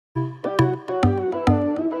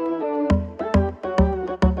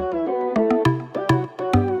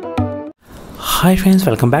Hi friends,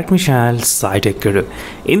 welcome back to my channel iQOO.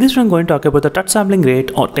 In this one I'm going to talk about the touch sampling rate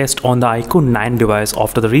or test on the iQOO 9 device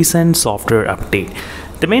after the recent software update.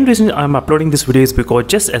 The main reason I'm uploading this video is because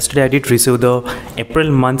just yesterday I did receive the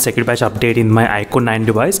April month second batch update in my iQOO 9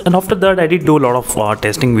 device, and after that I did do a lot of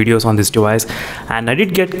testing videos on this device, and I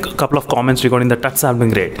did get a couple of comments regarding the touch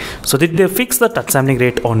sampling rate. So did they fix the touch sampling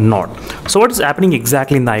rate or not? So what is happening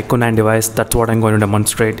exactly in the iQOO 9 device? That's what I'm going to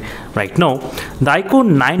demonstrate right now. The iQOO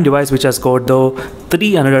 9 device, which has got the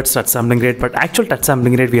 300 touch sampling rate, but actual touch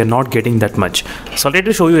sampling rate we are not getting that much. So I'll try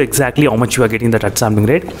to show you exactly how much you are getting the touch sampling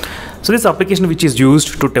rate. So this application which is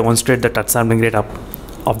used to demonstrate the touch sampling rate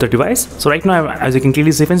of the device. So right now, as you can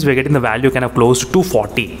clearly see friends, we are getting the value kind of close to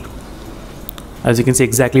 240. As you can see,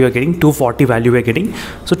 exactly we are getting 240 value we are getting.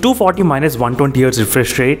 So 240 minus 120 Hz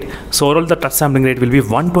refresh rate. So overall the touch sampling rate will be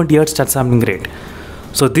 120 Hz touch sampling rate.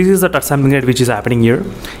 So this is the touch sampling rate which is happening here.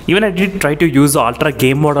 Even I did try to use the ultra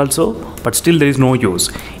game mode also, but still there is no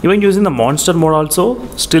use. Even using the monster mode also,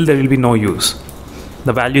 still there will be no use.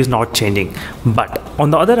 The value is not changing. But on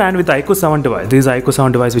the other hand, with the iQOO 7 device, this is the iQOO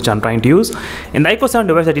 7 device which I'm trying to use. In the iQOO 7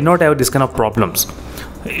 device, I did not have this kind of problems.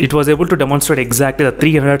 It was able to demonstrate exactly the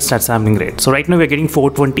 300 touch sampling rate. So right now we're getting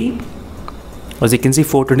 420. As you can see,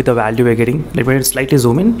 420 the value we're getting. Let me slightly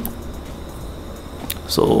zoom in.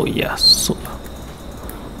 So yes. So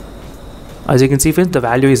as you can see friends, the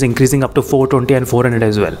value is increasing up to 420 and 400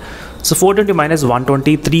 as well. So 420 minus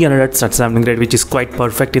 120, 300 touch sampling rate, which is quite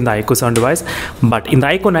perfect in the iQOO 7 device. But in the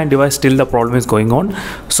iQOO 9 device, still the problem is going on.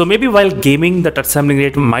 So maybe while gaming, the touch sampling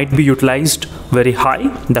rate might be utilized very high.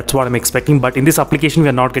 That's what I'm expecting. But in this application, we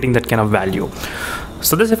are not getting that kind of value.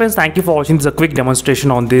 So this friends, thank you for watching. This is a quick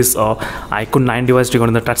demonstration on this iQOO 9 device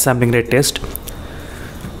regarding the touch sampling rate test,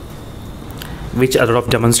 which are of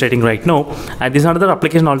demonstrating right now. And this is another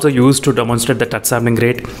application also used to demonstrate the touch sampling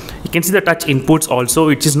rate. You can see the touch inputs also,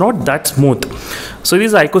 which is not that smooth. So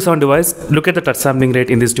this is iQOO 7 device. Look at the touch sampling rate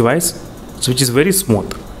in this device, so which is very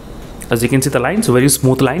smooth. As you can see the lines, very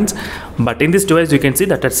smooth lines. But in this device you can see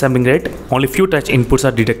the touch sampling rate, only few touch inputs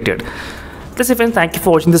are detected. That's it friends, thank you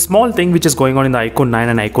for watching this small thing which is going on in the iQOO 9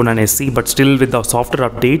 and iQOO 9 SE, but still with the software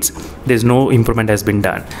updates, there's no improvement has been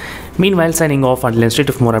done. Meanwhile, signing off until next week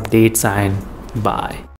of more updates, and bye.